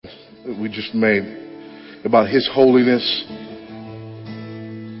that we just made about His holiness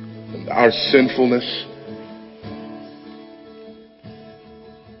and our sinfulness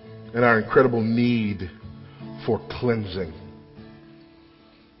and our incredible need for cleansing.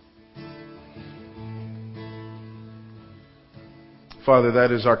 Father,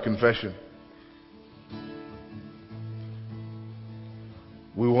 that is our confession.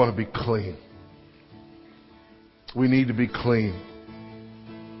 We want to be clean. We need to be clean.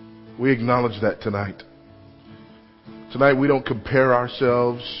 We acknowledge that tonight. Tonight we don't compare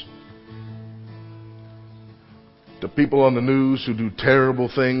ourselves to people on the news who do terrible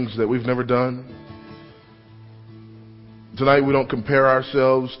things that we've never done. Tonight we don't compare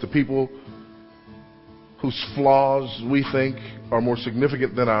ourselves to people whose flaws we think are more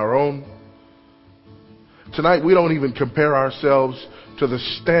significant than our own. Tonight we don't even compare ourselves to the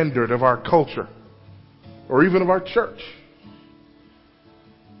standard of our culture or even of our church.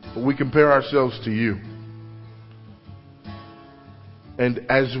 But we compare ourselves to you. And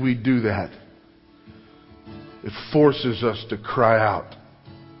as we do that, it forces us to cry out,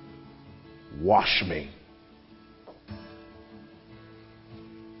 "Wash me."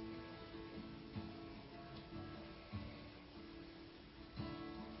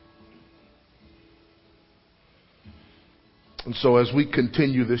 And so as we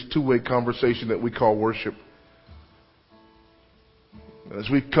continue this two-way conversation that we call worship, as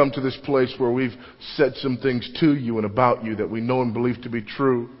we've come to this place where we've said some things to you and about you that we know and believe to be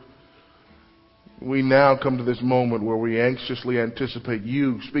true, we now come to this moment where we anxiously anticipate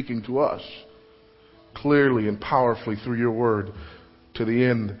you speaking to us clearly and powerfully through your word, to the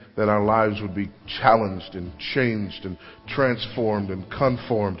end that our lives would be challenged and changed and transformed and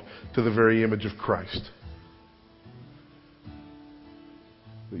conformed to the very image of Christ.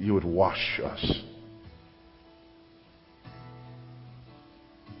 That you would wash us.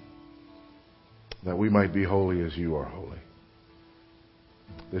 That we might be holy as you are holy.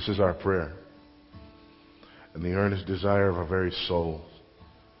 This is our prayer and the earnest desire of our very souls.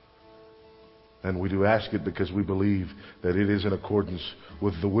 And we do ask it because we believe that it is in accordance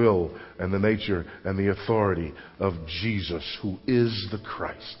with the will and the nature and the authority of Jesus, who is the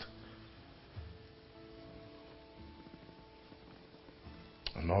Christ.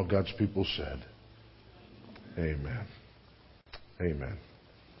 And all God's people said, amen. Amen.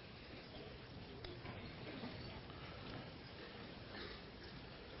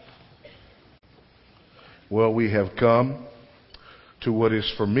 Well, we have come to what is,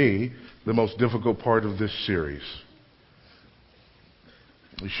 for me, the most difficult part of this series.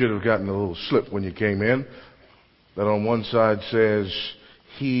 You should have gotten a little slip when you came in that on one side says,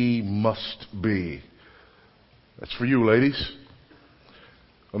 "He must be." That's for you, ladies.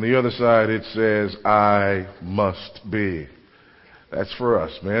 On the other side, it says, "I must be." That's for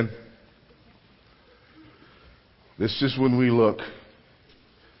us, man. This is when we look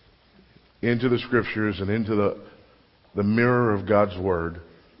into the scriptures and into the mirror of God's word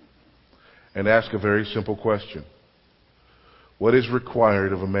and ask a very simple question. What is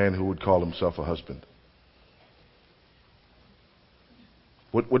required of a man who would call himself a husband?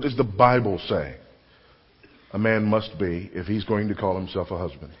 What does the Bible say a man must be if he's going to call himself a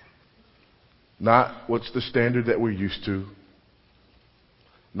husband? Not what's the standard that we're used to.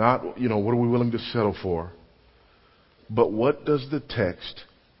 Not, what are we willing to settle for? But what does the text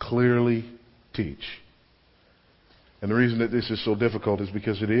clearly teach? And the reason that this is so difficult is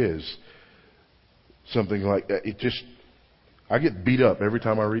because it is something like that. I get beat up every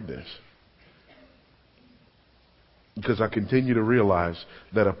time I read this. Because I continue to realize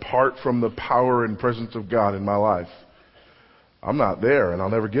that apart from the power and presence of God in my life, I'm not there and I'll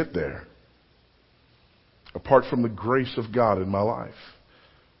never get there. Apart from the grace of God in my life,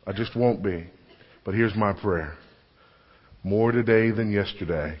 I just won't be. But here's my prayer. More today than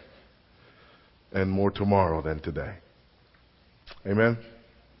yesterday, and more tomorrow than today. Amen?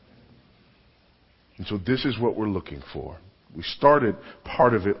 And so this is what we're looking for. We started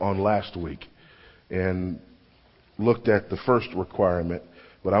part of it on last week and looked at the first requirement,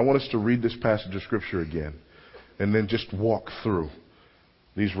 but I want us to read this passage of Scripture again and then just walk through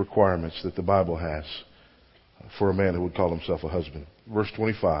these requirements that the Bible has for a man who would call himself a husband. Verse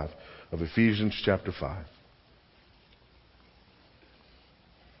 25 of Ephesians chapter 5.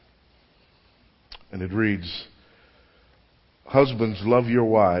 And it reads, "Husbands, love your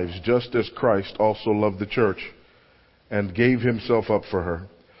wives, just as Christ also loved the church and gave himself up for her,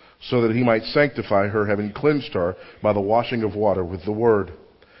 so that he might sanctify her, having cleansed her by the washing of water with the word,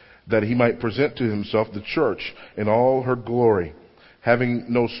 that he might present to himself the church in all her glory, having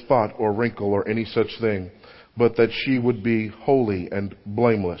no spot or wrinkle or any such thing, but that she would be holy and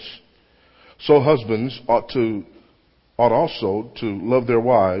blameless. So husbands ought also to love their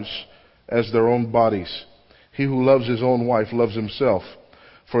wives as their own bodies. He who loves his own wife loves himself.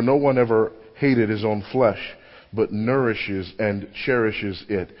 For no one ever hated his own flesh, but nourishes and cherishes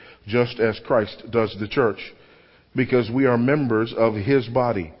it, just as Christ does the church, because we are members of his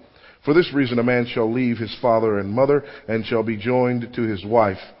body. For this reason a man shall leave his father and mother, and shall be joined to his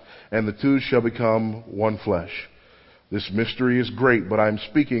wife, and the two shall become one flesh. This mystery is great, but I am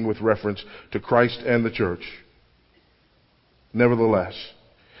speaking with reference to Christ and the church. Nevertheless,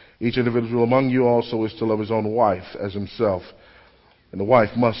 each individual among you also is to love his own wife as himself, and the wife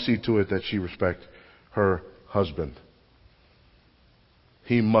must see to it that she respect her husband.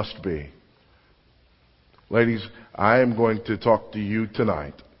 He must be. Ladies, I am going to talk to you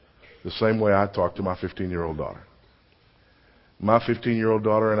tonight the same way I talk to my 15-year-old daughter. My 15-year-old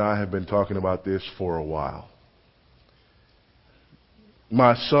daughter and I have been talking about this for a while.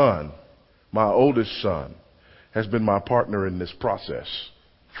 My son, my oldest son, has been my partner in this process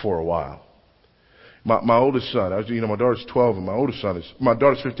for a while. My oldest son, my daughter's 12 and my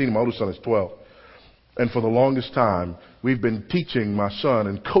daughter's 15 and my oldest son is 12. And for the longest time, we've been teaching my son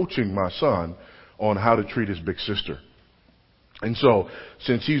and coaching my son on how to treat his big sister. And so,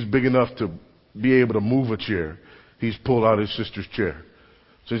 since he's big enough to be able to move a chair, he's pulled out his sister's chair.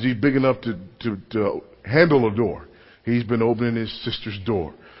 Since he's big enough to handle a door, he's been opening his sister's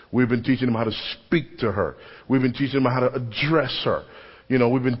door. We've been teaching him how to speak to her. We've been teaching him how to address her.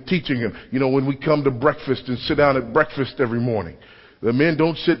 We've been teaching him, when we come to breakfast and sit down at breakfast every morning, the men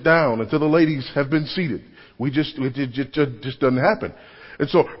don't sit down until the ladies have been seated. It just doesn't happen. And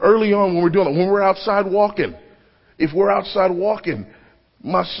so early on when we're outside walking, if we're outside walking,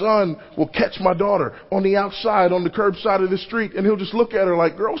 my son will catch my daughter on the outside, on the curbside of the street, and he'll just look at her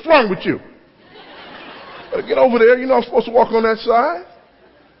like, "Girl, what's wrong with you? Get over there. You're not supposed to walk on that side."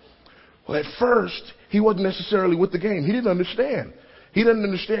 Well, at first, he wasn't necessarily with the game. He didn't understand. He didn't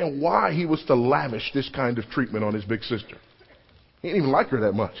understand why he was to lavish this kind of treatment on his big sister. He didn't even like her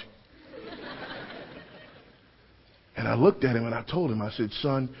that much. And I looked at him and I told him, I said,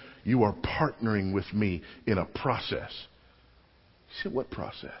 "Son, you are partnering with me in a process." He said, "What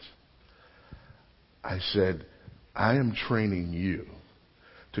process?" I said, "I am training you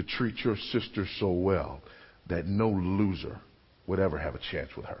to treat your sister so well that no loser would ever have a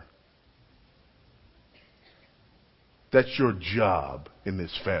chance with her. That's your job in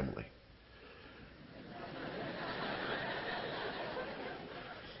this family."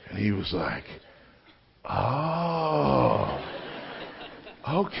 And he was like, "Oh,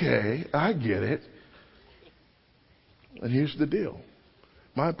 okay, I get it." And here's the deal.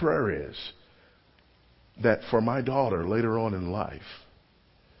 My prayer is that for my daughter later on in life,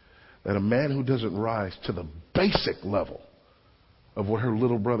 that a man who doesn't rise to the basic level of what her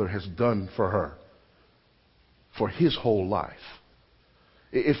little brother has done for her for his whole life,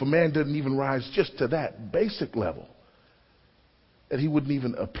 if a man doesn't even rise just to that basic level, that he wouldn't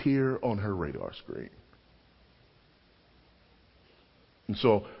even appear on her radar screen. And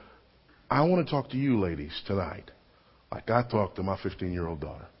so I want to talk to you ladies tonight, like I talked to my 15-year-old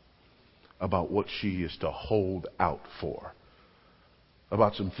daughter, about what she is to hold out for,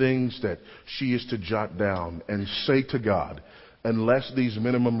 about some things that she is to jot down and say to God, "Unless these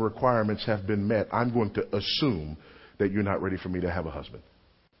minimum requirements have been met, I'm going to assume that you're not ready for me to have a husband,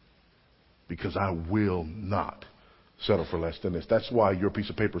 because I will not settle for less than this." That's why your piece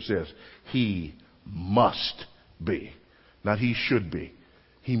of paper says he must be, not he should be.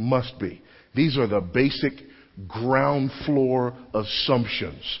 He must be. These are the basic ground floor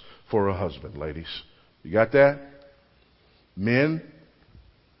assumptions for a husband, ladies. You got that? Men,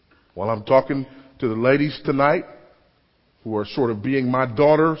 while I'm talking to the ladies tonight, who are sort of being my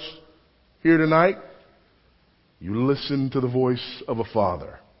daughters here tonight, you listen to the voice of a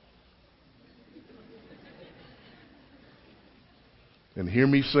father. And hear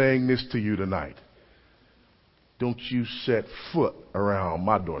me saying this to you tonight. Don't you set foot around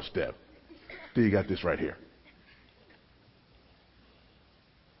my doorstep till you got this right here.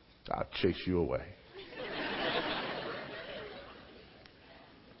 I'll chase you away.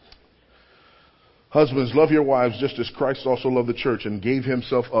 Husbands, love your wives just as Christ also loved the church and gave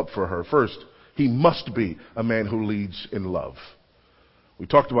himself up for her. First, he must be a man who leads in love. We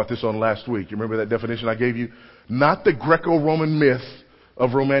talked about this on last week. You remember that definition I gave you? Not the Greco-Roman myth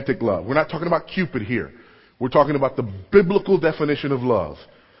of romantic love. We're not talking about Cupid here. We're talking about the biblical definition of love.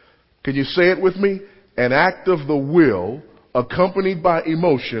 Can you say it with me? An act of the will accompanied by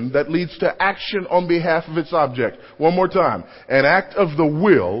emotion that leads to action on behalf of its object. One more time. An act of the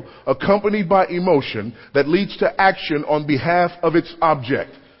will accompanied by emotion that leads to action on behalf of its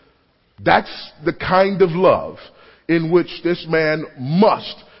object. That's the kind of love in which this man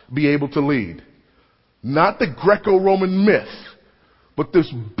must be able to lead. Not the Greco-Roman myth, but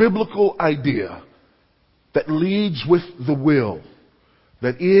this biblical idea that leads with the will,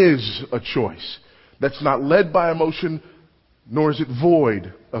 that is a choice, that's not led by emotion, nor is it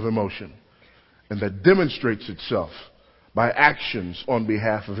void of emotion, and that demonstrates itself by actions on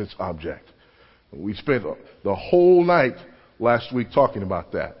behalf of its object. We spent the whole night last week talking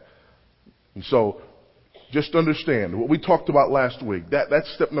about that. And so, just understand what we talked about last week.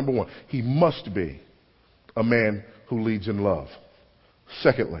 That's step number one. He must be a man who leads in love.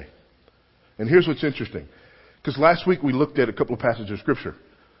 Secondly, and here's what's interesting, because last week we looked at a couple of passages of scripture,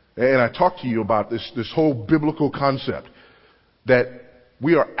 and I talked to you about this whole biblical concept that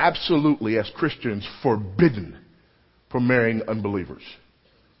we are absolutely, as Christians, forbidden from marrying unbelievers.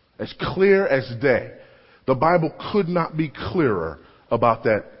 As clear as day. The Bible could not be clearer about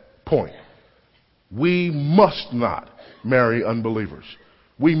that point. We must not marry unbelievers.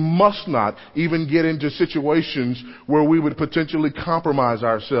 We must not even get into situations where we would potentially compromise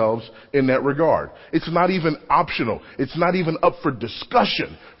ourselves in that regard. It's not even optional. It's not even up for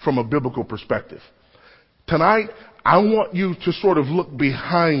discussion from a biblical perspective. Tonight, I want you to sort of look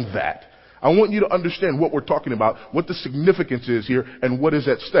behind that. I want you to understand what we're talking about, what the significance is here, and what is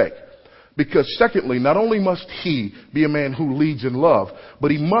at stake. Because secondly, not only must he be a man who leads in love, but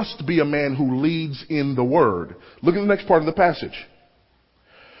he must be a man who leads in the word. Look at the next part of the passage.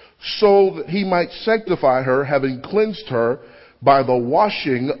 So that he might sanctify her, having cleansed her by the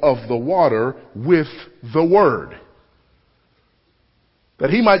washing of the water with the word.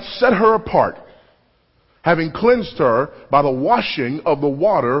 That he might set her apart, having cleansed her by the washing of the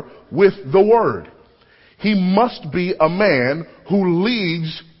water with the word. He must be a man who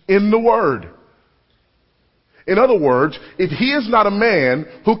leads in the word. In other words, if he is not a man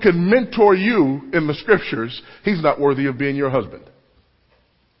who can mentor you in the scriptures, he's not worthy of being your husband.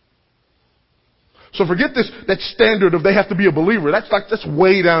 So forget that standard of they have to be a believer. That's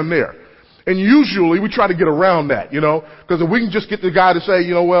way down there. And usually we try to get around that, because if we can just get the guy to say,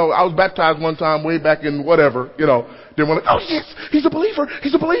 well, I was baptized one time way back in whatever, then we're like, oh yes, he's a believer,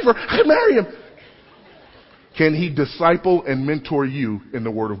 I can marry him. Can he disciple and mentor you in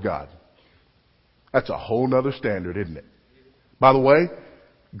the Word of God? That's a whole nother standard, isn't it? By the way,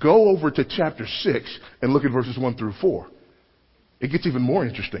 go over to chapter 6 and look at verses 1 through 4. It gets even more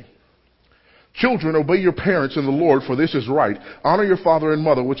interesting. Children, obey your parents in the Lord, for this is right. Honor your father and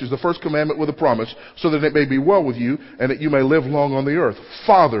mother, which is the first commandment with a promise, so that it may be well with you and that you may live long on the earth.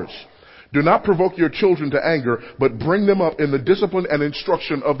 Fathers, do not provoke your children to anger, but bring them up in the discipline and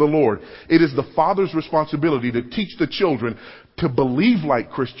instruction of the Lord. It is the father's responsibility to teach the children to believe like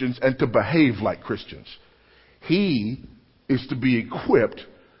Christians and to behave like Christians. He is to be equipped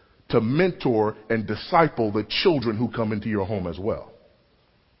to mentor and disciple the children who come into your home as well.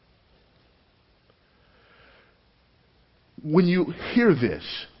 When you hear this,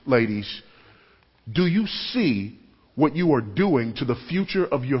 ladies, do you see what you are doing to the future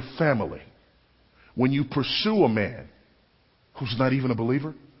of your family when you pursue a man who's not even a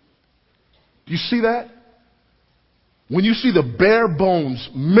believer? Do you see that? When you see the bare bones,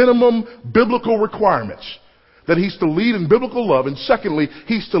 minimum biblical requirements that he's to lead in biblical love, and secondly,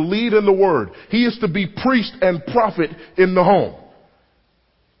 he's to lead in the word. He is to be priest and prophet in the home.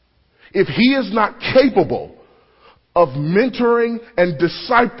 If he is not capable of mentoring and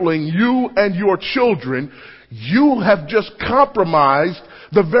discipling you and your children, you have just compromised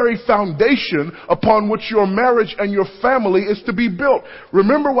the very foundation upon which your marriage and your family is to be built.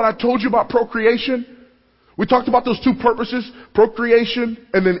 Remember what I told you about procreation? We talked about those two purposes, procreation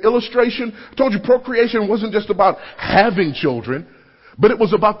and then illustration. I told you procreation wasn't just about having children, but it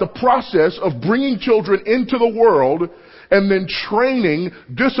was about the process of bringing children into the world and then training,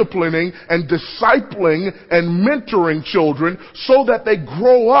 disciplining, and discipling and mentoring children so that they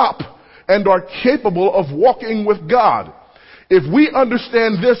grow up and are capable of walking with God. If we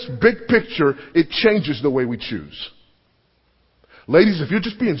understand this big picture, it changes the way we choose. Ladies, if you're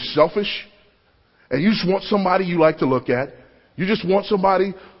just being selfish and you just want somebody you like to look at, you just want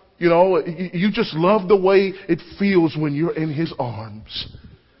somebody, you just love the way it feels when you're in his arms.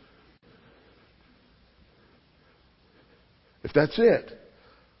 If that's it,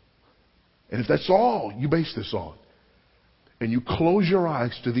 and if that's all you base this on, and you close your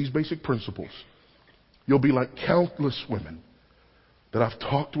eyes to these basic principles, you'll be like countless women that I've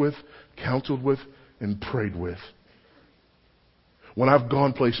talked with, counseled with, and prayed with. When I've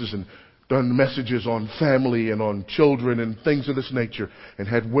gone places and done messages on family and on children and things of this nature, and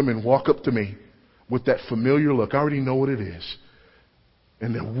had women walk up to me with that familiar look, I already know what it is.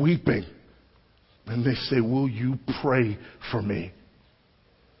 and they're weeping. And they say, will you pray for me?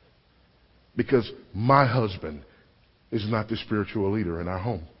 Because my husband is not the spiritual leader in our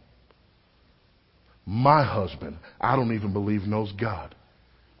home. My husband, I don't even believe, knows God.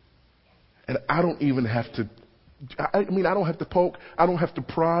 And I don't even have to, I don't have to poke, I don't have to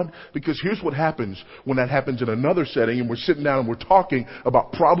prod, because here's what happens when that happens in another setting and we're sitting down and we're talking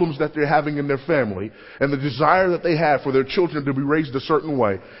about problems that they're having in their family and the desire that they have for their children to be raised a certain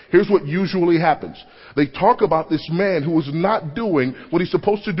way. Here's what usually happens. They talk about this man who is not doing what he's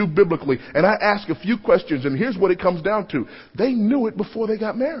supposed to do biblically, and I ask a few questions, and here's what it comes down to. They knew it before they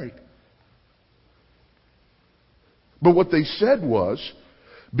got married. But what they said was,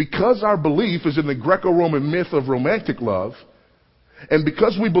 because our belief is in the Greco-Roman myth of romantic love, and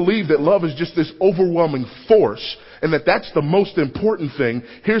because we believe that love is just this overwhelming force, and that that's the most important thing,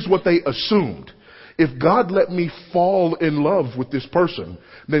 here's what they assumed. If God let me fall in love with this person,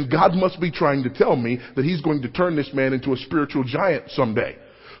 then God must be trying to tell me that he's going to turn this man into a spiritual giant someday.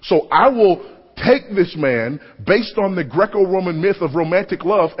 So I will take this man based on the Greco-Roman myth of romantic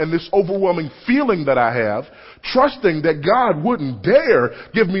love and this overwhelming feeling that I have, trusting that God wouldn't dare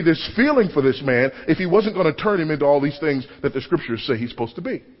give me this feeling for this man if he wasn't going to turn him into all these things that the scriptures say he's supposed to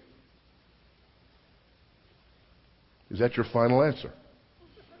be. Is that your final answer?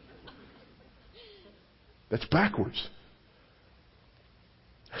 That's backwards.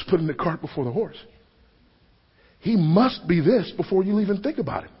 That's putting the cart before the horse. He must be this before you even think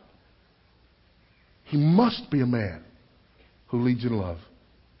about it. He must be a man who leads in love.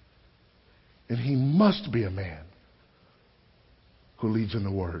 And he must be a man who leads in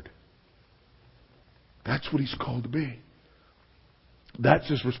the Word. That's what he's called to be. That's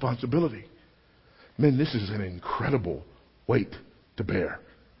his responsibility. Man, this is an incredible weight to bear.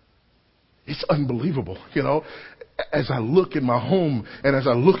 It's unbelievable, as I look in my home and as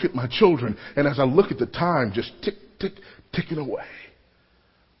I look at my children and as I look at the time just tick, tick, ticking away.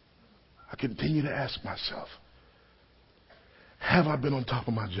 I continue to ask myself, have I been on top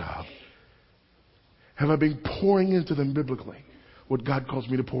of my job? Have I been pouring into them biblically what God calls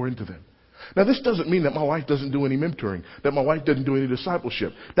me to pour into them? Now, this doesn't mean that my wife doesn't do any mentoring, that my wife doesn't do any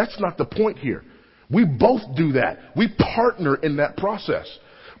discipleship. That's not the point here. We both do that. We partner in that process.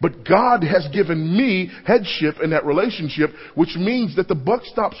 But God has given me headship in that relationship, which means that the buck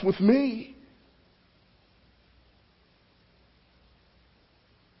stops with me.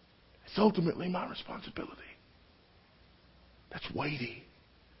 It's ultimately my responsibility. That's weighty.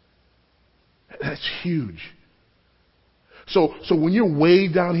 That's huge. So when you're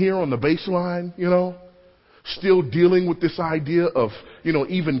way down here on the baseline, still dealing with this idea of,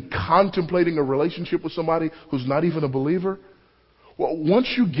 even contemplating a relationship with somebody who's not even a believer, well,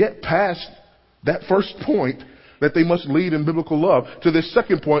 once you get past that first point that they must lead in biblical love to this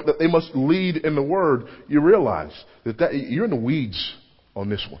second point that they must lead in the Word, you realize that you're in the weeds on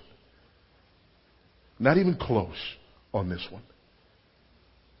this one. Not even close on this one.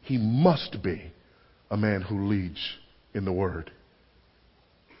 He must be a man who leads in the Word.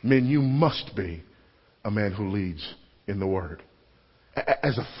 Men, you must be a man who leads in the Word.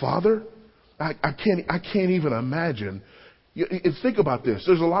 As a father, I can't even imagine. Think about this.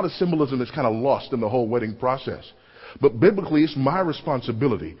 There's a lot of symbolism that's kind of lost in the whole wedding process. But biblically, it's my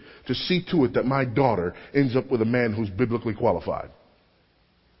responsibility to see to it that my daughter ends up with a man who's biblically qualified.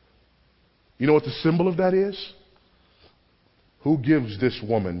 You know what the symbol of that is? Who gives this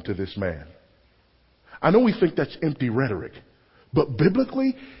woman to this man? I know we think that's empty rhetoric, but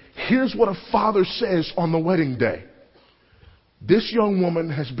biblically, here's what a father says on the wedding day. This young woman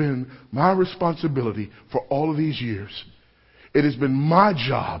has been my responsibility for all of these years. It has been my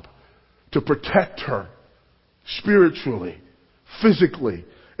job to protect her spiritually, physically,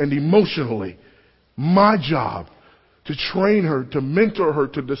 and emotionally. My job to train her, to mentor her,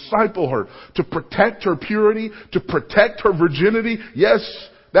 to disciple her, to protect her purity, to protect her virginity. Yes,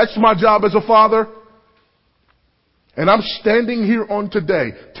 that's my job as a father. And I'm standing here on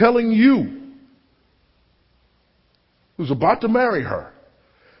today telling you, who's about to marry her,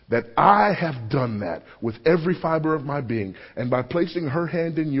 that I have done that with every fiber of my being. And by placing her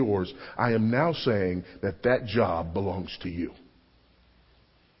hand in yours, I am now saying that that job belongs to you.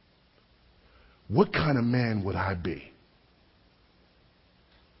 What kind of man would I be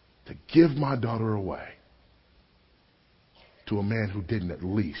to give my daughter away to a man who didn't at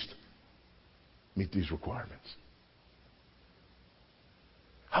least meet these requirements?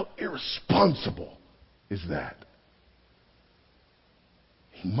 How irresponsible is that?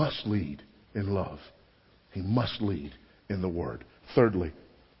 He must lead in love. He must lead in the Word. Thirdly,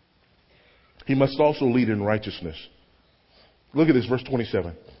 he must also lead in righteousness. Look at this, verse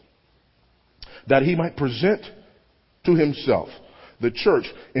 27. That he might present to himself the church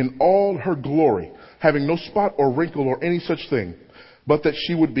in all her glory, having no spot or wrinkle or any such thing, but that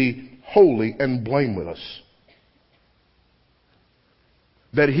she would be holy and blameless.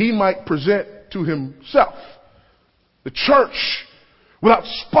 That he might present to himself the church without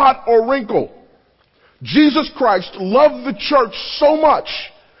spot or wrinkle. Jesus Christ loved the church so much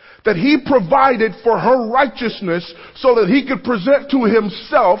that he provided for her righteousness so that he could present to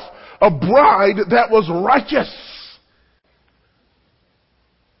himself a bride that was righteous.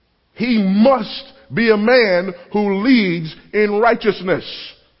 He must be a man who leads in righteousness.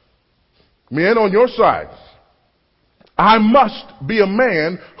 Men on your side, I must be a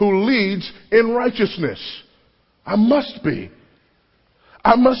man who leads in righteousness. I must be.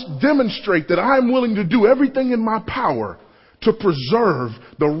 I must demonstrate that I'm willing to do everything in my power to preserve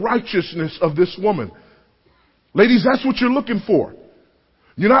the righteousness of this woman. Ladies, that's what you're looking for.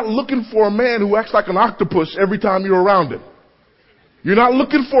 You're not looking for a man who acts like an octopus every time you're around him. You're not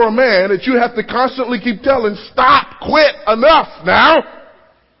looking for a man that you have to constantly keep telling, stop, quit, enough now.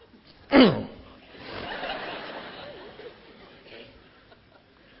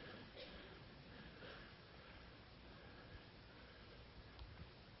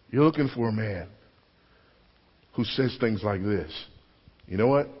 You're looking for a man who says things like this. You know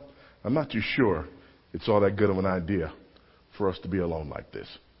what? I'm not too sure it's all that good of an idea for us to be alone like this.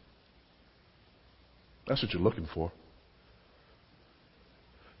 That's what you're looking for.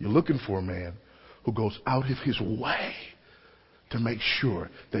 You're looking for a man who goes out of his way to make sure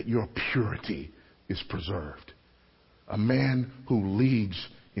that your purity is preserved. A man who leads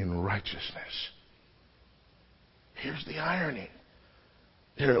in righteousness. Here's the irony.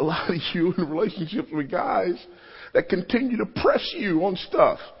 There are a lot of you in relationships with guys that continue to press you on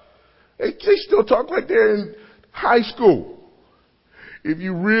stuff. They still talk like they're in high school. If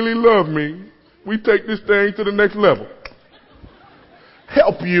you really love me, we take this thing to the next level.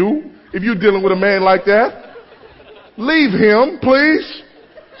 Help you if you're dealing with a man like that. Leave him, please.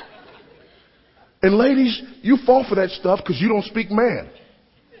 And ladies, you fall for that stuff because you don't speak man.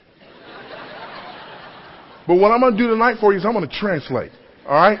 But what I'm going to do tonight for you is I'm going to translate.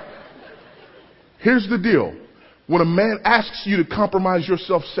 All right? Here's the deal. When a man asks you to compromise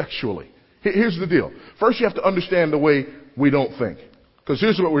yourself sexually, here's the deal. First, you have to understand the way we don't think. Because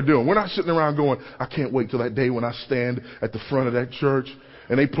here's what we're doing. We're not sitting around going, I can't wait till that day when I stand at the front of that church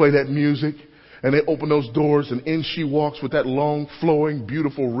and they play that music and they open those doors and in she walks with that long, flowing,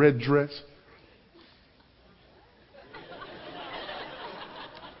 beautiful red dress.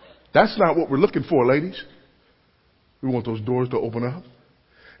 That's not what we're looking for, ladies. We want those doors to open up.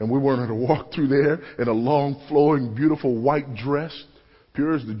 And we want her to walk through there in a long, flowing, beautiful white dress,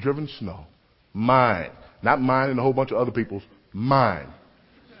 pure as the driven snow. Mine. Not mine and a whole bunch of other people's. Mine.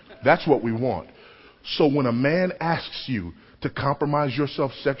 That's what we want. So when a man asks you to compromise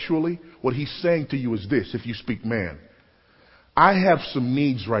yourself sexually, what he's saying to you is this, if you speak man. I have some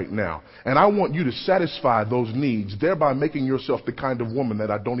needs right now, and I want you to satisfy those needs, thereby making yourself the kind of woman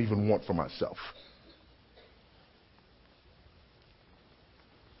that I don't even want for myself.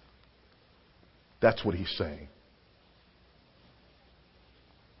 That's what he's saying.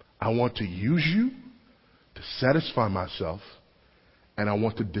 I want to use you to satisfy myself, and I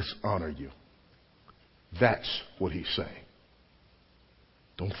want to dishonor you. That's what he's saying.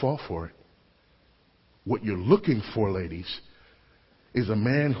 Don't fall for it. What you're looking for, ladies, is a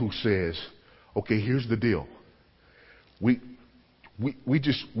man who says, okay, here's the deal. We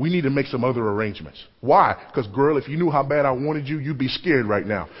need to make some other arrangements. Why? Because, girl, if you knew how bad I wanted you, you'd be scared right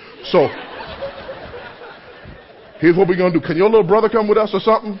now. So here's what we're going to do. Can your little brother come with us or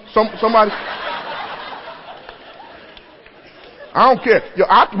something? Somebody? I don't care.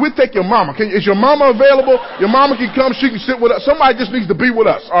 We'll take your mama. Is your mama available? Your mama can come. She can sit with us. Somebody just needs to be with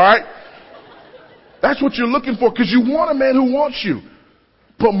us, all right? That's what you're looking for because you want a man who wants you.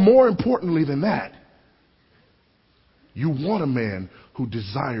 But more importantly than that, you want a man who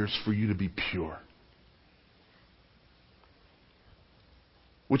desires for you to be pure.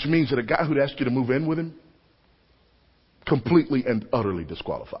 Which means that a guy who'd ask you to move in with him, completely and utterly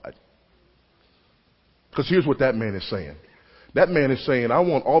disqualified. Because here's what that man is saying. That man is saying, I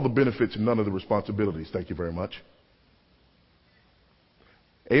want all the benefits and none of the responsibilities. Thank you very much.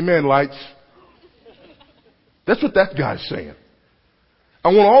 Amen, lights. That's what that guy's saying. I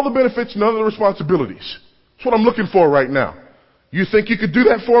want all the benefits, none of the responsibilities. That's what I'm looking for right now. You think you could do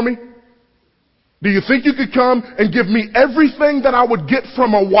that for me? Do you think you could come and give me everything that I would get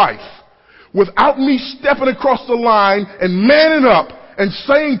from a wife without me stepping across the line and manning up and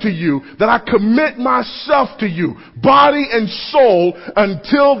saying to you that I commit myself to you, body and soul,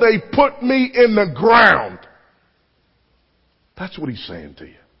 until they put me in the ground. That's what he's saying to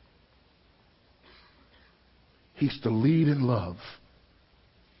you. He's to lead in love.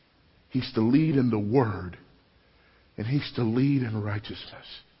 He's to lead in the word. And he's to lead in righteousness.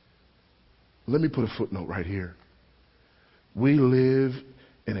 Let me put a footnote right here. We live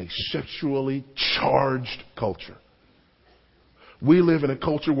in a sexually charged culture. We live in a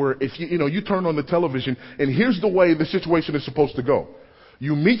culture where if you turn on the television, and here's the way the situation is supposed to go.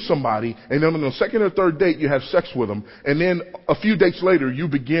 You meet somebody, and then on the second or third date, you have sex with them, and then a few dates later, you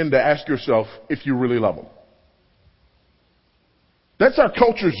begin to ask yourself if you really love them. That's our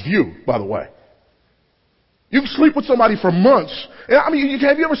culture's view, by the way. You can sleep with somebody for months. And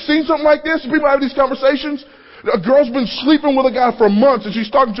have you ever seen something like this? People have these conversations. A girl's been sleeping with a guy for months, and she's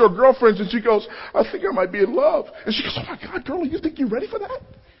talking to her girlfriends, and she goes, I think I might be in love. And she goes, oh my God, girl, you think you're ready for that?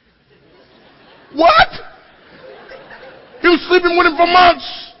 What? He was sleeping with him for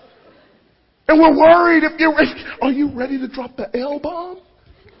months. And we're worried are you ready to drop the L-bomb?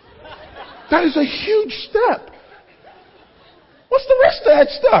 That is a huge step. What's the rest of that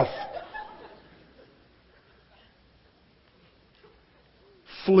stuff?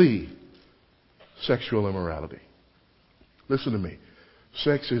 Flee sexual immorality. Listen to me.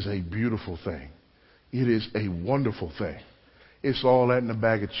 Sex is a beautiful thing. It is a wonderful thing. It's all that in a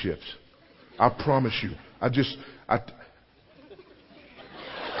bag of chips. I promise you.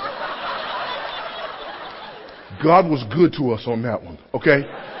 God was good to us on that one, okay?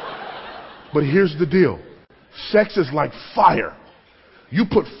 But here's the deal. Sex is like fire. You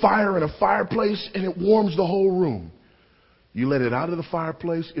put fire in a fireplace and it warms the whole room. You let it out of the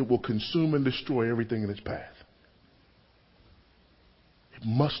fireplace, it will consume and destroy everything in its path. It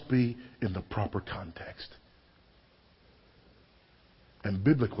must be in the proper context. And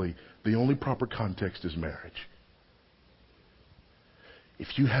biblically, the only proper context is marriage.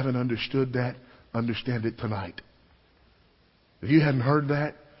 If you haven't understood that, understand it tonight. If you hadn't heard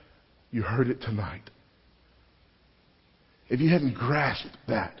that, you heard it tonight. If you hadn't grasped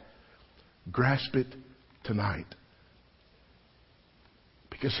that, grasp it tonight.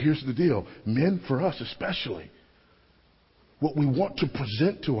 Because here's the deal. Men, for us especially, what we want to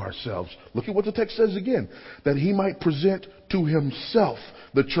present to ourselves, look at what the text says again, that he might present to himself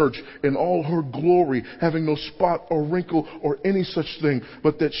the church in all her glory, having no spot or wrinkle or any such thing,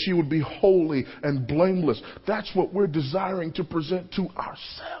 but that she would be holy and blameless. That's what we're desiring to present to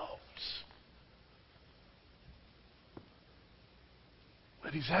ourselves.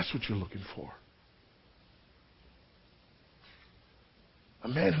 Ladies, that's what you're looking for. A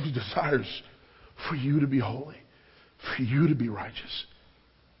man who desires for you to be holy, for you to be righteous,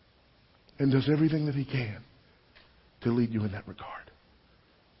 and does everything that he can to lead you in that regard.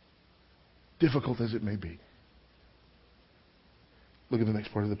 Difficult as it may be. Look at the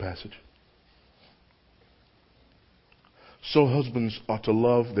next part of the passage. So husbands ought to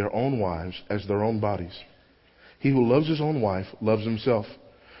love their own wives as their own bodies. He who loves his own wife loves himself.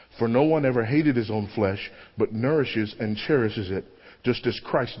 For no one ever hated his own flesh, but nourishes and cherishes it, just as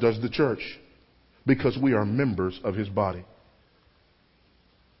Christ does the church, because we are members of his body.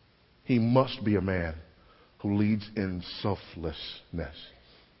 He must be a man who leads in selflessness.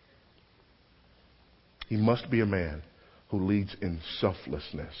 He must be a man who leads in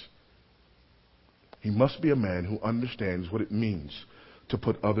selflessness. He must be a man who understands what it means to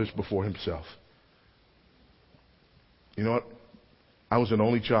put others before himself. You know what? I was an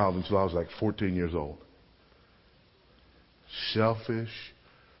only child until I was like 14 years old. Selfish,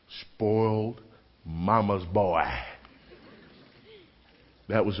 spoiled, mama's boy.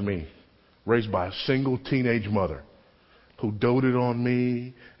 That was me. Raised by a single teenage mother who doted on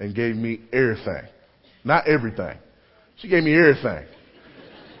me and gave me everything. Not everything. She gave me everything.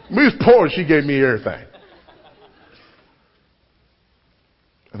 Me was poor, she gave me everything.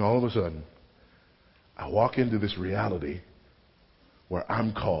 And all of a sudden, I walk into this reality where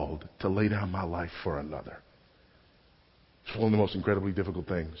I'm called to lay down my life for another. It's one of the most incredibly difficult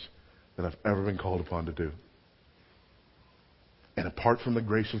things that I've ever been called upon to do. And apart from the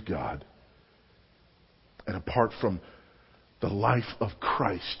grace of God, and apart from the life of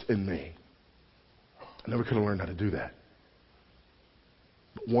Christ in me, I never could have learned how to do that.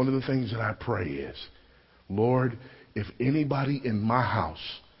 But one of the things that I pray is, Lord, if anybody in my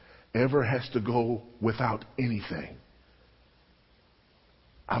house ever has to go without anything,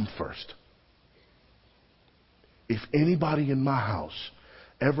 I'm first. If anybody in my house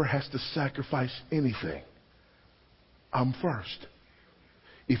ever has to sacrifice anything, I'm first.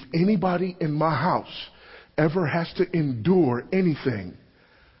 If anybody in my house ever has to endure anything,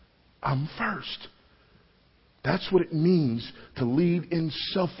 I'm first. That's what it means to lead in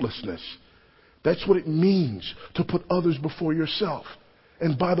selflessness. That's what it means to put others before yourself.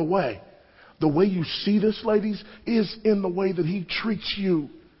 And by the way you see this, ladies, is in the way that he treats you.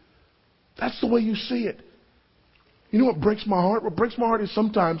 That's the way you see it. You know what breaks my heart? What breaks my heart is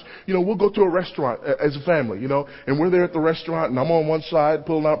sometimes, we'll go to a restaurant as a family, and we're there at the restaurant, and I'm on one side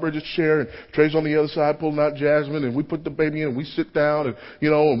pulling out Bridget's chair, and Trey's on the other side pulling out Jasmine, and we put the baby in, and we sit down, and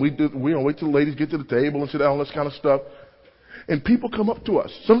and we wait till the ladies get to the table and sit down, all this kind of stuff. And people come up to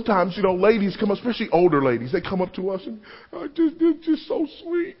us. Sometimes, ladies come up, especially older ladies, they come up to us and, they're just so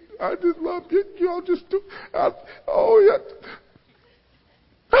sweet. I just love you. Y'all just do. Oh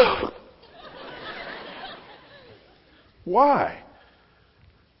yeah. Why?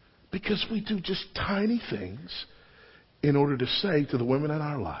 Because we do just tiny things in order to say to the women in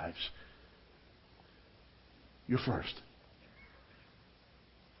our lives, you're first.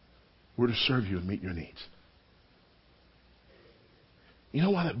 We're to serve you and meet your needs. You know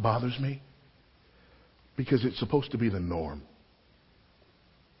why that bothers me? Because it's supposed to be the norm.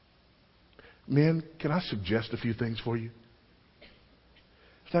 Men, can I suggest a few things for you?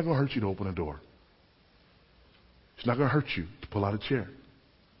 It's not going to hurt you to open a door. It's not going to hurt you to pull out a chair.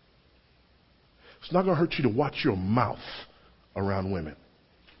 It's not going to hurt you to watch your mouth around women.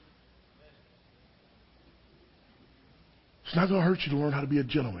 It's not going to hurt you to learn how to be a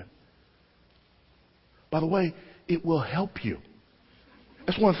gentleman. By the way, it will help you.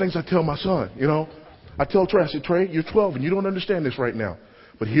 That's one of the things I tell my son, I tell Trey, I said, Trey, you're 12 and you don't understand this right now.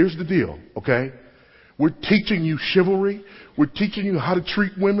 But here's the deal, okay? We're teaching you chivalry. We're teaching you how to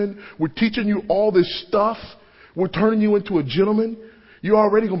treat women. We're teaching you all this stuff. We're turning you into a gentleman. You're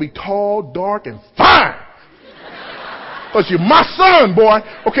already going to be tall, dark, and fine. Because you're my son, boy.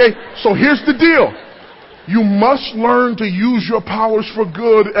 Okay, so here's the deal. You must learn to use your powers for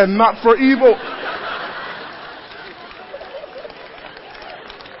good and not for evil.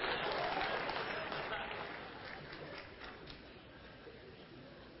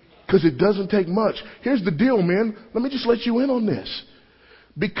 Because it doesn't take much. Here's the deal, men. Let me just let you in on this.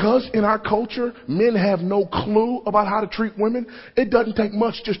 Because in our culture, men have no clue about how to treat women, it doesn't take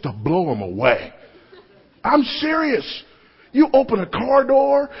much just to blow them away. I'm serious. You open a car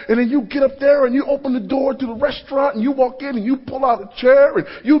door, and then you get up there, and you open the door to the restaurant, and you walk in, and you pull out a chair, and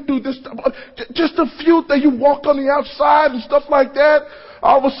you do this stuff. Just a few things. You walk on the outside and stuff like that.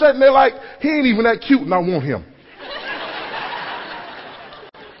 All of a sudden, they're like, he ain't even that cute, and I want him.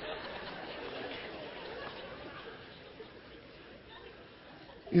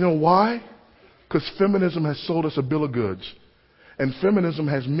 You know why? Because feminism has sold us a bill of goods. And feminism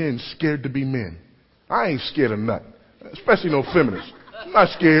has men scared to be men. I ain't scared of nothing. Especially no feminists. I'm not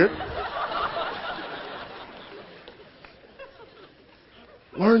scared.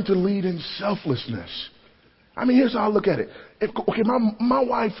 Learn to lead in selflessness. I mean, here's how I look at it. My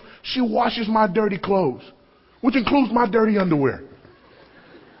wife, she washes my dirty clothes, which includes my dirty underwear.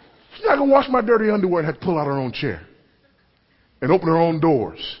 She's not going to wash my dirty underwear and have to pull out her own chair and open her own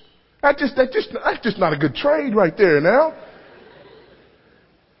doors. That's just not a good trade right there now.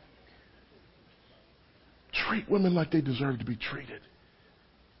 Treat women like they deserve to be treated.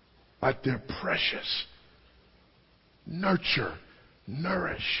 Like they're precious. Nurture,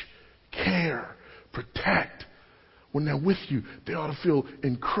 nourish, care, protect. When they're with you, they ought to feel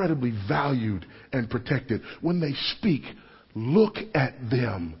incredibly valued and protected. When they speak, look at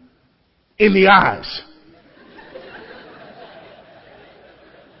them in the eyes.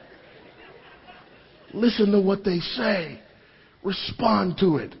 Listen to what they say. Respond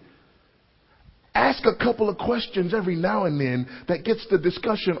to it. Ask a couple of questions every now and then that gets the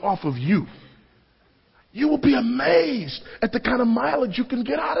discussion off of you. You will be amazed at the kind of mileage you can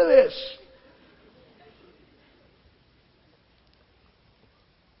get out of this.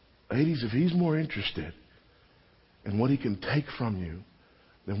 Ladies, if he's more interested in what he can take from you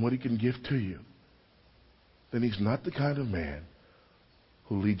than what he can give to you, then he's not the kind of man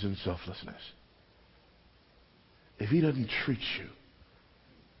who leads in selflessness. If he doesn't treat you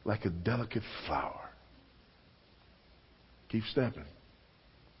like a delicate flower, keep stepping.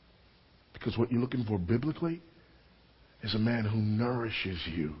 Because what you're looking for biblically is a man who nourishes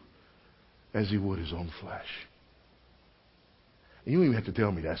you as he would his own flesh. And you don't even have to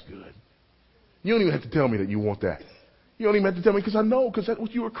tell me that's good. You don't even have to tell me that you want that. You don't even have to tell me because I know, because that's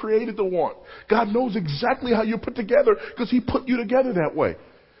what you were created to want. God knows exactly how you're put together because he put you together that way.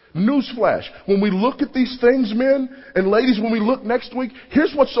 Newsflash. When we look at these things, men and ladies, when we look next week,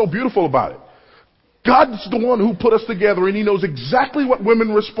 here's what's so beautiful about it. God's the one who put us together, and he knows exactly what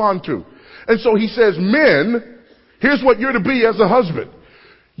women respond to. And so he says, men, here's what you're to be as a husband.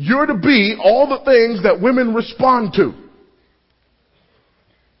 You're to be all the things that women respond to.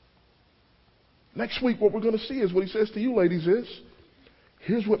 Next week, what we're going to see is what he says to you ladies is,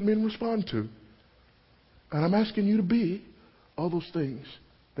 here's what men respond to. And I'm asking you to be all those things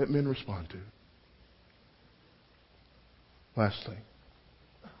that men respond to. Lastly,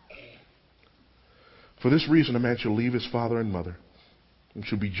 for this reason, a man shall leave his father and mother and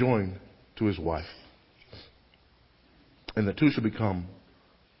shall be joined to his wife. And the two shall become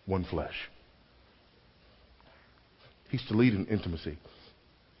one flesh. He's to lead in intimacy.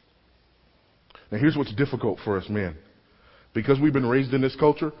 Now here's what's difficult for us men. Because we've been raised in this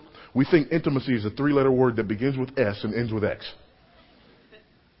culture, we think intimacy is a 3-letter word that begins with S and ends with X.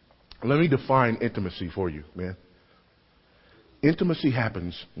 Let me define intimacy for you, man. Intimacy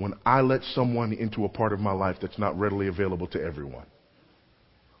happens when I let someone into a part of my life that's not readily available to everyone.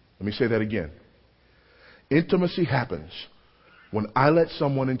 Let me say that again. Intimacy happens when I let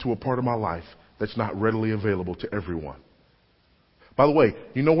someone into a part of my life that's not readily available to everyone. By the way,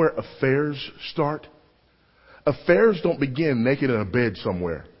 you know where affairs start? Affairs don't begin naked in a bed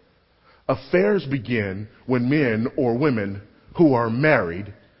somewhere. Affairs begin when men or women who are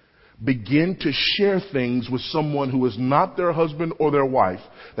married begin to share things with someone who is not their husband or their wife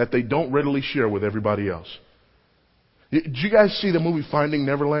that they don't readily share with everybody else. Did you guys see the movie Finding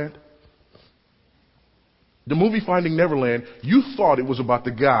Neverland? The movie Finding Neverland, you thought it was about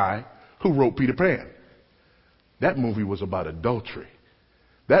the guy who wrote Peter Pan. That movie was about adultery.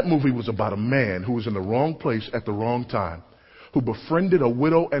 That movie was about a man who was in the wrong place at the wrong time, who befriended a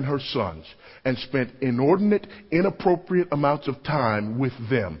widow and her sons and spent inordinate, inappropriate amounts of time with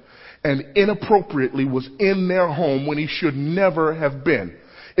them, and inappropriately was in their home when he should never have been.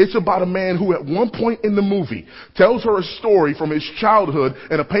 It's about a man who at one point in the movie tells her a story from his childhood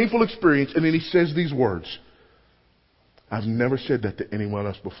and a painful experience, and then he says these words, "I've never said that to anyone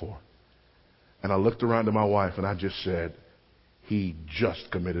else before." And I looked around to my wife and I just said, he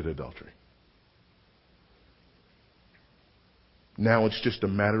just committed adultery. Now it's just a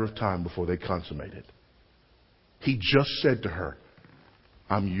matter of time before they consummate it. He just said to her,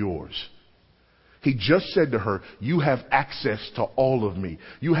 "I'm yours." He just said to her, "You have access to all of me.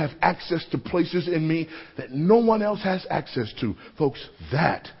 You have access to places in me that no one else has access to." Folks,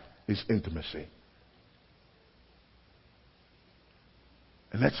 that is intimacy.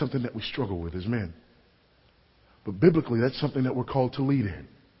 And that's something that we struggle with as men. But biblically, that's something that we're called to lead in.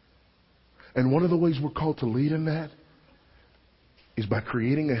 And one of the ways we're called to lead in that is by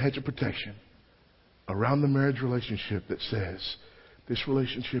creating a hedge of protection around the marriage relationship that says this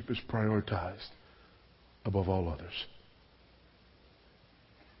relationship is prioritized above all others.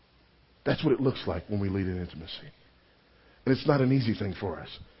 That's what it looks like when we lead in intimacy. And it's not an easy thing for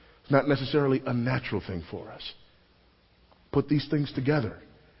us. It's not necessarily a natural thing for us. Put these things together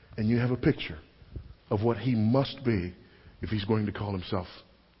and you have a picture of what he must be if he's going to call himself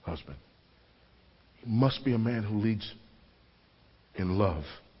husband. He must be a man who leads in love,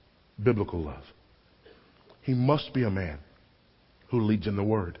 biblical love. He must be a man who leads in the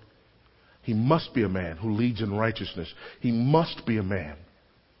word. He must be a man who leads in righteousness. He must be a man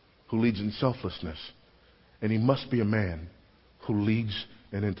who leads in selflessness. And he must be a man who leads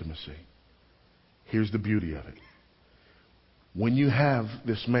in intimacy. Here's the beauty of it. When you have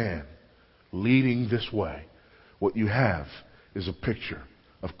this man leading this way, what you have is a picture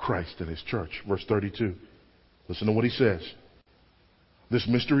of Christ and his church. Verse 32. Listen to what he says. "This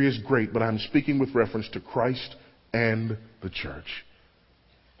mystery is great, but I'm speaking with reference to Christ and the church."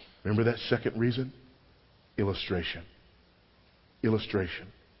 Remember that second reason? Illustration. Illustration.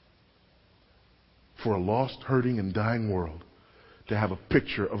 For a lost, hurting, and dying world to have a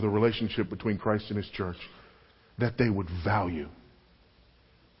picture of the relationship between Christ and his church that they would value.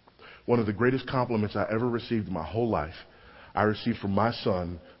 One of the greatest compliments I ever received in my whole life, I received from my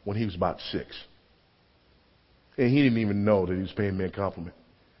son when he was about 6. And he didn't even know that he was paying me a compliment.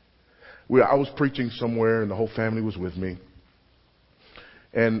 I was preaching somewhere and the whole family was with me.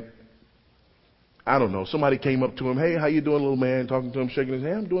 And I don't know, somebody came up to him, "Hey, how you doing, little man?" Talking to him, shaking his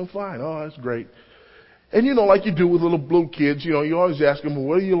hand. "I'm doing fine." "Oh, that's great." And you know, like you do with little blue kids, you know, you always ask them, "Well,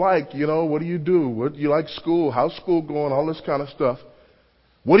 what do you like? You know, what do you do? What do you like school? How's school going?" All this kind of stuff.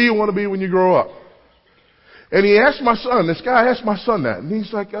 "What do you want to be when you grow up?" And he asked my son, this guy asked my son that. And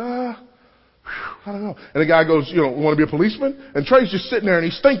he's like, I don't know. And the guy goes, "Want to be a policeman?" And Trey's just sitting there and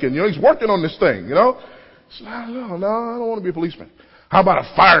he's thinking, he's working on this thing, He said, "I don't know. No, I don't want to be a policeman." "How about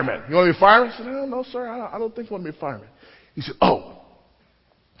a fireman? You want to be a fireman?" I said, "No, sir, I don't think I want to be a fireman." He said, "Oh,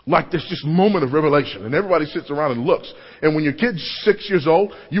 Like this just moment of revelation, and everybody sits around and looks. And when your kid's 6 years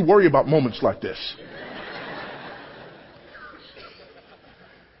old, you worry about moments like this.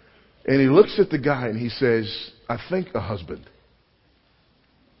 And he looks at the guy and he says, I think a husband.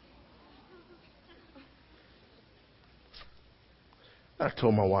 I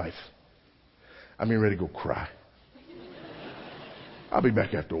told my wife, I'm getting ready to go cry. I'll be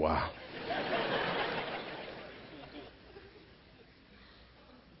back after a while.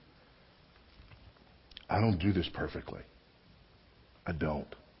 I don't do this perfectly. I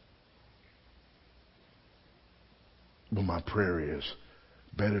don't. But my prayer is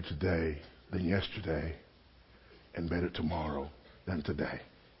better today than yesterday and better tomorrow than today.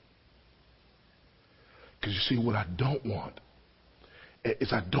 Because you see, what I don't want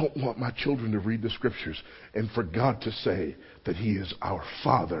is I don't want my children to read the scriptures and for God to say that He is our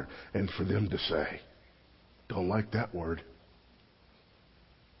Father and for them to say, don't like that word.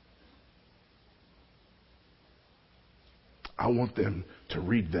 I want them to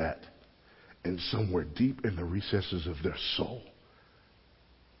read that and somewhere deep in the recesses of their soul,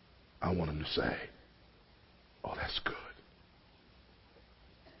 I want them to say, oh, that's good.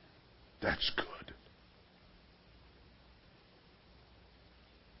 That's good.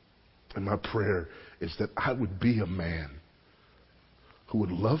 And my prayer is that I would be a man who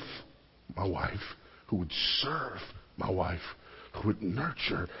would love my wife, who would serve my wife, who would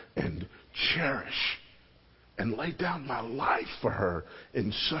nurture and cherish and lay down my life for her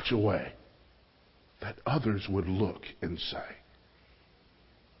in such a way that others would look and say,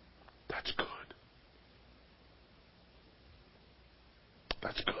 that's good.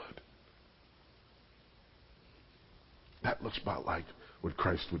 That's good. That looks about like what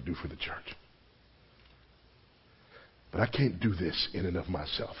Christ would do for the church. But I can't do this in and of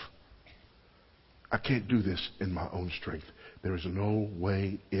myself. I can't do this in my own strength. There is no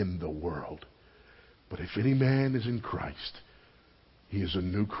way in the world. But if any man is in Christ, he is a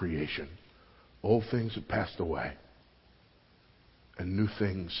new creation. Old things have passed away, and new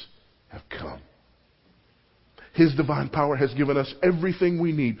things have come. His divine power has given us everything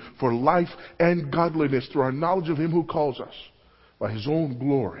we need for life and godliness through our knowledge of Him who calls us by His own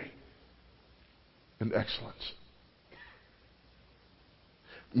glory and excellence.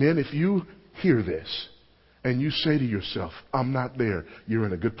 Men, if you hear this and you say to yourself, I'm not there, you're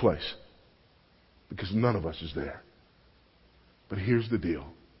in a good place. Because none of us is there. But here's the deal.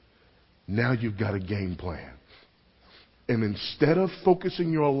 Now you've got a game plan. And instead of focusing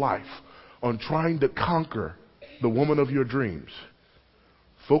your life on trying to conquer the woman of your dreams,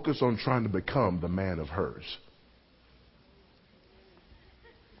 focus on trying to become the man of hers.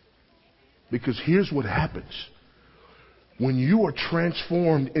 Because here's what happens. When you are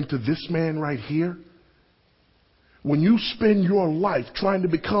transformed into this man right here, when you spend your life trying to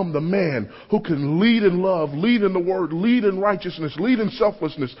become the man who can lead in love, lead in the word, lead in righteousness, lead in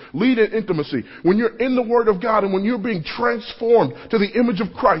selflessness, lead in intimacy, when you're in the word of God and when you're being transformed to the image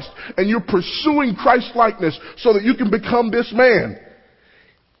of Christ and you're pursuing Christ likeness so that you can become this man,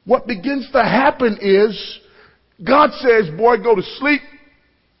 what begins to happen is God says, boy, go to sleep.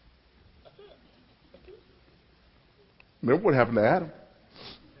 Remember what happened to Adam?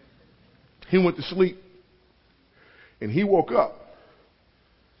 He went to sleep. And he woke up.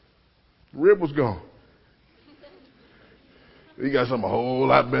 The rib was gone. He got something a whole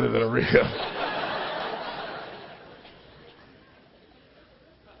lot better than a rib.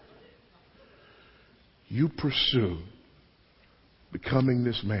 You pursue becoming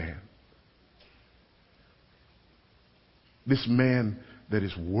this man that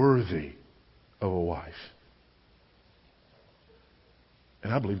is worthy of a wife.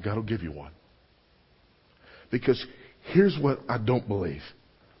 And I believe God will give you one. Because here's what I don't believe.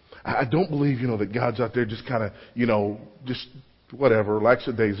 I don't believe, that God's out there just kind of, just whatever,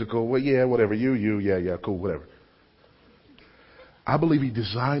 lackadaisical. Well, yeah, whatever. Yeah, cool, whatever. I believe He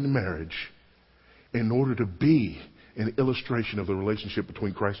designed marriage in order to be an illustration of the relationship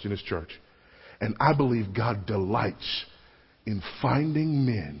between Christ and His church. And I believe God delights in finding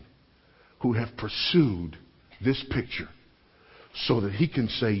men who have pursued this picture so that He can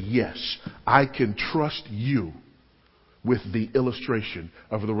say, yes, I can trust you with the illustration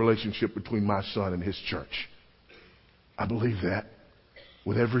of the relationship between my son and his church. I believe that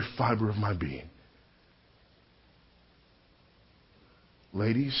with every fiber of my being.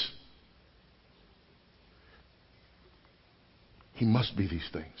 Ladies, he must be these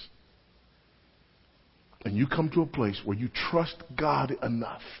things. And you come to a place where you trust God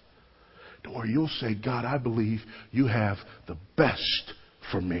enough to where you'll say, God, I believe you have the best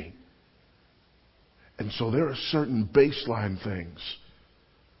for me. And so there are certain baseline things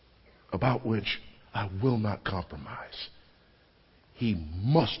about which I will not compromise. He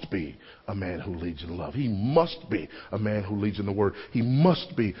must be a man who leads in love. He must be a man who leads in the word. He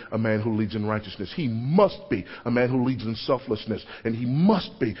must be a man who leads in righteousness. He must be a man who leads in selflessness. And he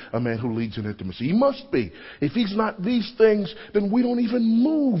must be a man who leads in intimacy. He must be. If he's not these things, then we don't even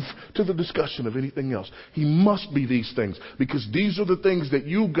move to the discussion of anything else. He must be these things, because these are the things that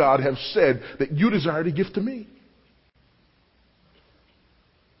you, God, have said that you desire to give to me.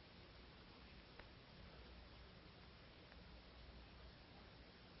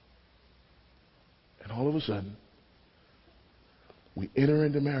 All of a sudden, we enter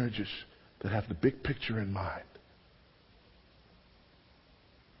into marriages that have the big picture in mind.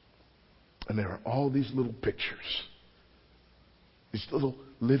 And there are all these little pictures, these little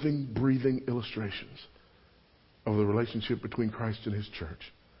living, breathing illustrations of the relationship between Christ and his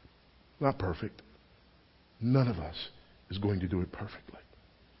church. Not perfect. None of us is going to do it perfectly.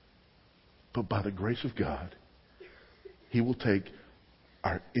 But by the grace of God, he will take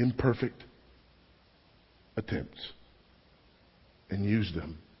our imperfect attempts and use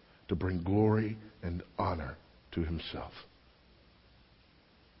them to bring glory and honor to himself.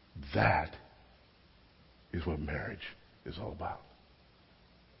 That is what marriage is all about.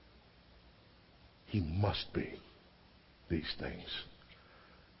 He must be these things.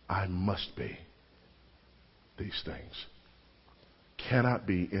 I must be these things. Cannot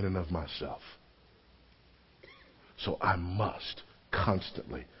be in and of myself. So I must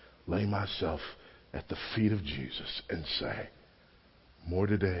constantly lay myself at the feet of Jesus and say, more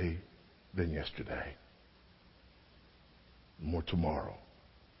today than yesterday. More tomorrow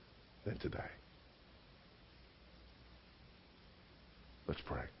than today. Let's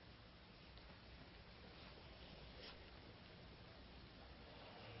pray.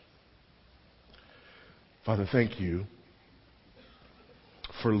 Father, thank you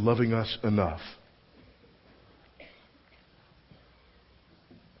for loving us enough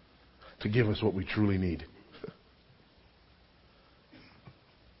to give us what we truly need.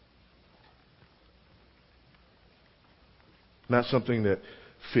 Not something that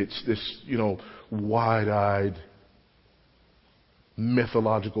fits this, wide-eyed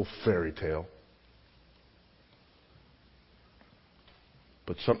mythological fairy tale,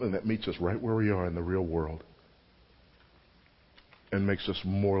 but something that meets us right where we are in the real world and makes us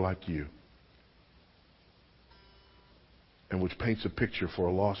more like you, and which paints a picture for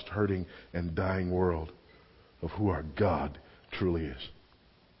a lost, hurting, and dying world of who our God truly is.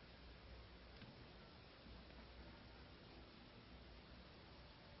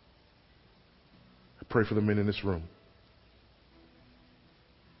 I pray for the men in this room,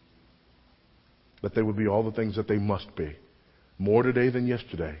 that they would be all the things that they must be. More today than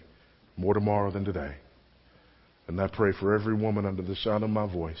yesterday, more tomorrow than today. And I pray for every woman under the sound of my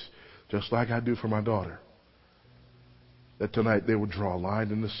voice, just like I do for my daughter, that tonight they would draw a line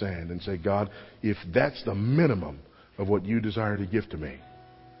in the sand and say, God, if that's the minimum of what you desire to give to me,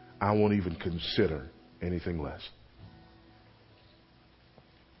 I won't even consider anything less.